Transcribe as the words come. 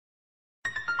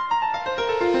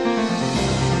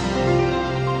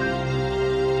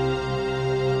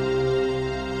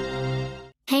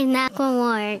Today's not gonna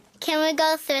work. Can we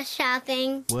go thrift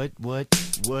shopping? What?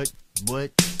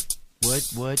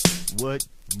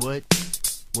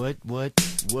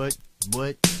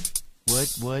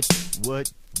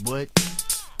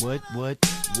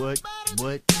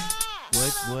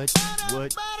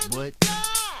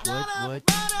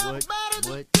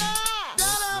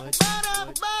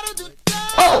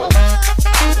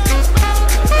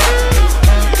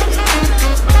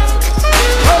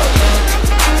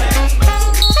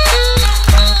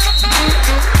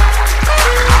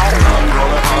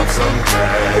 Some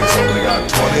tags, only got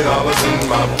 $20 in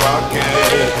my pocket.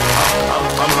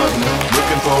 I'm hunting,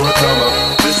 looking for a come up.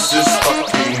 This is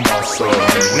fucking awesome.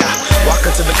 Nah, walk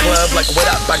into the club like, what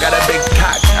up? I got a big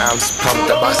cock. I'm just pumped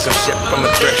up by some shit from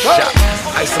a thrift shop.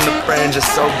 Ice on the fringe is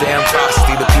so damn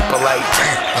frosty. The people like,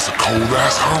 damn, that's a cold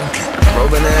ass honky.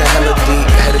 Rolling in hella deep,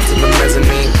 headed to the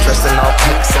mezzanine. Dressed in all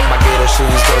pink, set my gator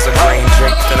shoes. Those are green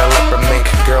drink, then a leopard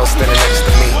mink. Girl standing next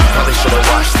to me, probably should've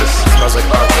washed this. Smells like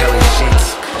R. Kelly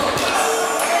sheets.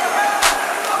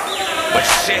 But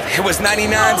shit, it was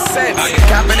 99 cents.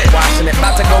 Copping it, washing it,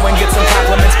 about to go and get some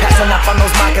compliments. Passing off on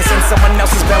those moccasins. Someone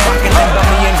else has been walking in,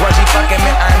 bummy and grudgy fucking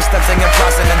man. I'm stunting and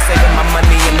flossing and saving my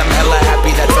money, and I'm hella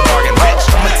happy that's a bargain, bitch.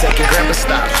 I'ma take your grandpa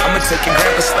style, I'ma take your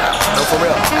grandpa style. No, for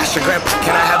real, ask your grandpa,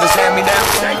 can I have his hand-me-down?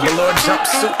 Velour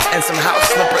jumpsuit and some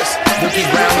house slippers. Dookie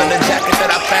brown leather jacket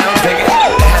that I found, dig it.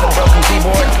 They had a broken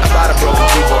keyboard, I bought a broken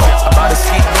keyboard. I bought a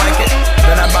ski blanket,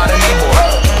 then I bought a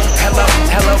kneeboard.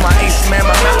 Hello, my ace man,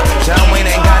 my mellow. John Wayne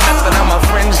ain't got nothing on my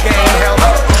fringe game, hell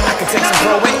no. I can take some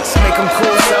pro wings, make them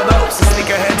cool, sell those. So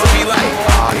sneakerheads will be like,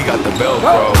 he got the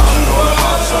Velcro. I'm gonna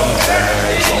pop some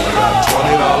tags, only got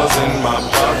 $20 in my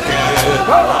pocket.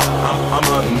 I'm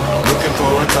hunting, looking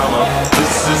for a come up.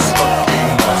 This is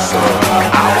fucking awesome.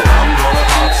 I'm gonna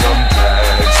pop some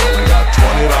tags, only got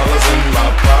 $20 in my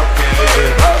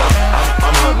pocket.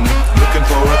 I'm hunting, looking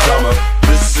for a come up.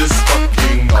 This is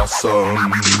fucking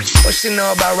awesome. What she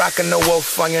know about rocking the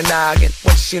wolf on your noggin?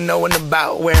 What she knowin'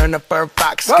 about wearing a fur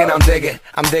fox skin? I'm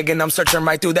digging, I'm searching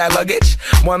right through that luggage.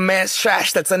 One man's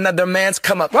trash, that's another man's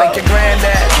come up. Thank your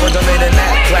granddad for donating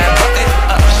that plaid button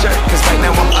up shirt, cause right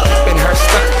now I'm up in her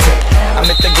skirt. I'm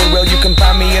at the Goodwill, you can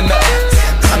find me in the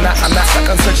I'm not stuck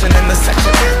on searching in the section.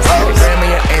 Your grandma,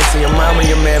 your auntie, your mama,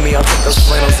 your mammy. I'll take those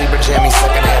flannel zebra jammies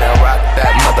secondhand and rock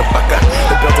that motherfucker.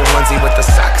 They built a onesie with the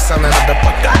socks on the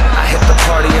motherfucker. I hit the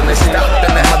party and they stop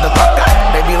in that motherfucker.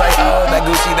 They be like, oh, that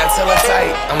Gucci, that's hella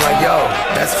tight. I'm like, yo,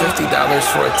 that's $50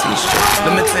 for a t-shirt.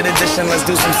 Limited edition, let's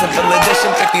do some simple edition.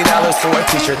 $50 for a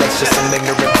t-shirt, that's just some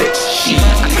ignorant bitch.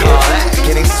 I call that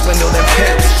getting swindled and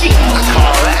pimped. I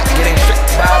call that getting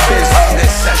tricked by business.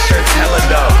 That shirt's hella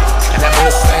dope. And having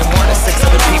the same one as 6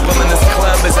 other people in this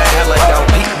club is a hella dope.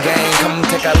 Peep gang, come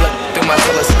take a look through my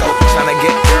telescope. Tryna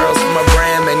get girls from a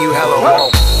brand, man, you hella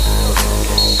won't.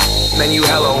 Man, you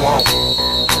hella won't.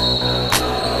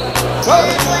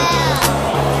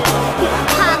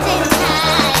 Poppin'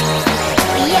 tags.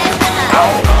 Yes,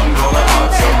 I'm gonna pop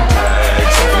some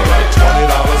tags, only got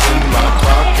 $20 in my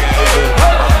pocket.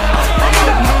 I'm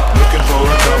looking for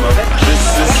a come up. This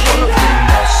is fucking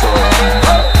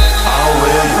awesome. I'll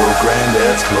wear your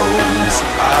granddad's clothes,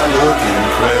 I look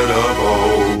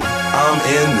incredible. I'm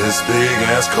in this big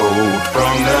ass coat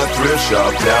from that thrift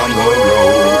shop down the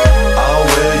road. I'll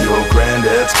wear your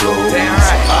granddad's clothes,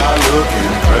 I look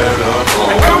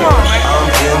incredible.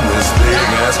 I'm in this big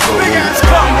ass coat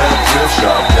from that thrift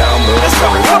shop down the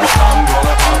road. I'm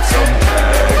gonna pop some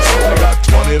tags, only got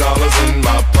 $20 in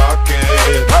my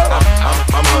pocket.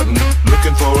 I'm hunting,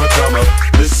 looking for a come up.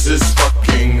 This is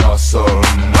fucking awesome.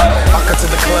 Walk into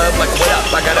the club like, what up?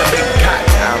 I got a big cock.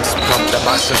 I'm just pumped up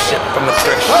by some shit from a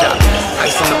thrift shop.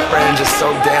 Ice on the fringe is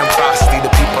so damn frosty. The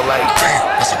people like, damn,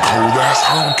 that's a cold ass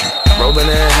honky. Rolling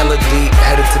in hella deep,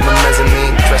 headed to the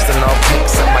mezzanine. Dressed in all pink,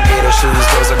 set my gator shoes.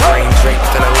 Those are green drink,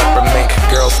 then a leopard mink.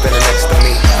 Girl standing next to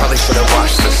me, probably should've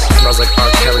washed this. Smells like R.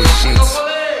 Kelly sheets.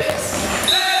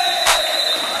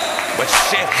 But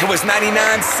shit, it was 99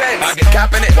 cents.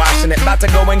 Copping it, washing it, about to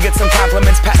go and get some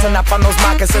compliments. Passing up on those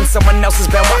moccasins. Someone else has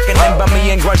been walking in, bummy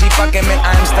and grudgy fucking man.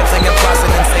 I'm stunting and flossing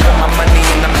and saving my money,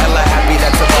 and I'm hella happy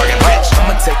that's a bargain, bitch.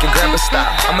 I'ma take your grandpa style,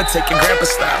 I'ma take your grandpa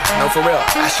style. No, for real,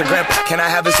 ask your grandpa, can I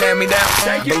have his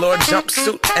hand-me-down? Velour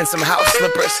jumpsuit and some house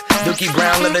slippers. Dookie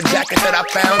brown leather jacket that I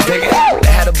found, dig it.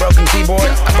 They had a broken keyboard,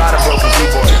 I bought a broken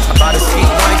keyboard. I bought a ski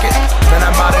blanket, then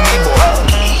I bought a kneeboard.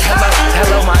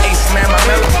 Hello, my ace man, my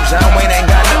mellow. John Wayne ain't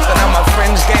got nothing on my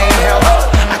fringe game, hell no.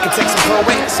 I can take some pro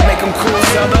wings, make them cool,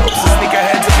 sell those. So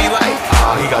sneakerheads will be like,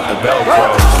 he got the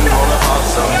Velcro. I'm gonna pop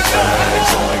some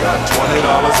tags, only got $20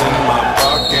 in my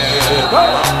pocket.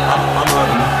 I'm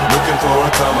hunting, looking for a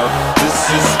come up. This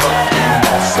is fucking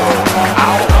awesome.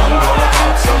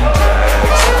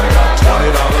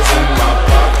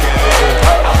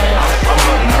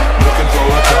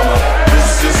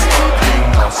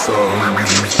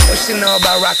 know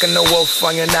about rocking the wolf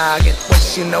on your noggin? What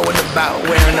she knowin' about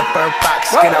wearing a fur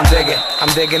fox skin?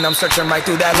 I'm digging, I'm searching right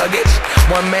through that luggage.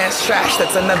 One man's trash,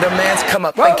 that's another man's come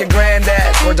up. Thank your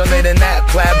granddad for donating that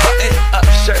plaid button up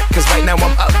shirt, cause right now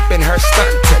I'm up in her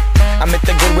skirt. I'm at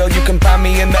the Goodwill, you can find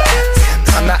me in the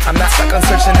I'm not stuck on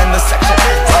searching in the section.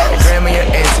 Your grandma, your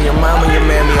auntie, your mama, your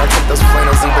mammy, I'll take those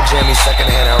flannel zebra jammies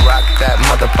secondhand and rock that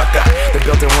motherfucker. The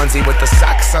built-in onesie with the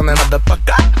socks on that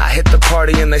motherfucker. I hit the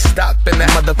party and they stop in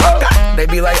that motherfucker. They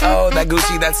be like, oh, that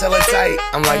Gucci, that's hella tight.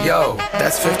 I'm like, yo,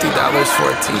 that's $50 for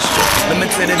a t-shirt.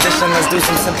 Limited edition, let's do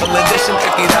some simple edition.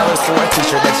 $50 for a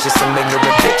t-shirt, that's just some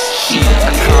ignorant bitch shit.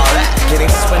 I call that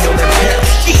getting swindled and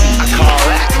pimped. I call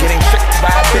that getting tricked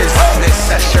by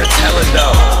business. That shirt's hella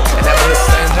dope. And having the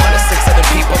same one as 6 other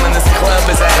people in this club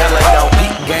is a hella dope.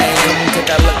 Peak game, take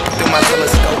a look through my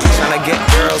telescope. Tryna get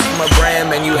girls from a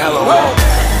brand, man, you hella won't.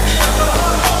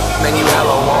 Man, you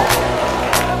hella won't.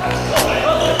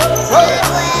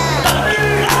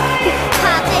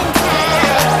 Poppin'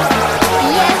 tags.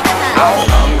 Yeah.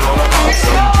 I'm gonna pop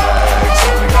some tags.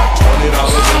 Only got $20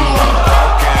 in my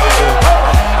pocket.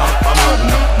 I'm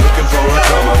hunting, looking for a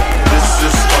come up. This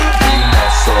is fucking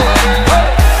awesome.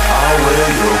 I'll wear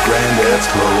your granddad's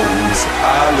clothes.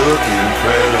 I look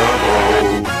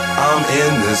incredible. I'm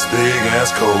in this big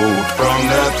ass coat from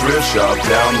that thrift shop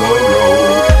down the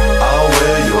road. I'll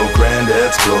wear your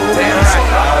granddad's clothes.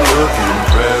 I look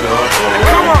incredible.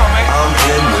 I'm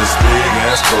in this big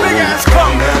ass coat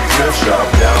from that thrift shop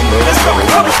down the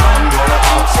road. I'm gonna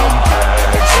pop some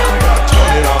tags. Only got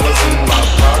 $20 in my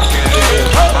pocket.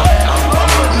 I'm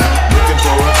looking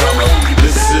for a come up.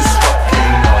 This is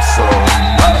fucking awesome.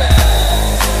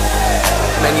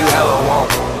 Man, you hella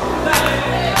won't.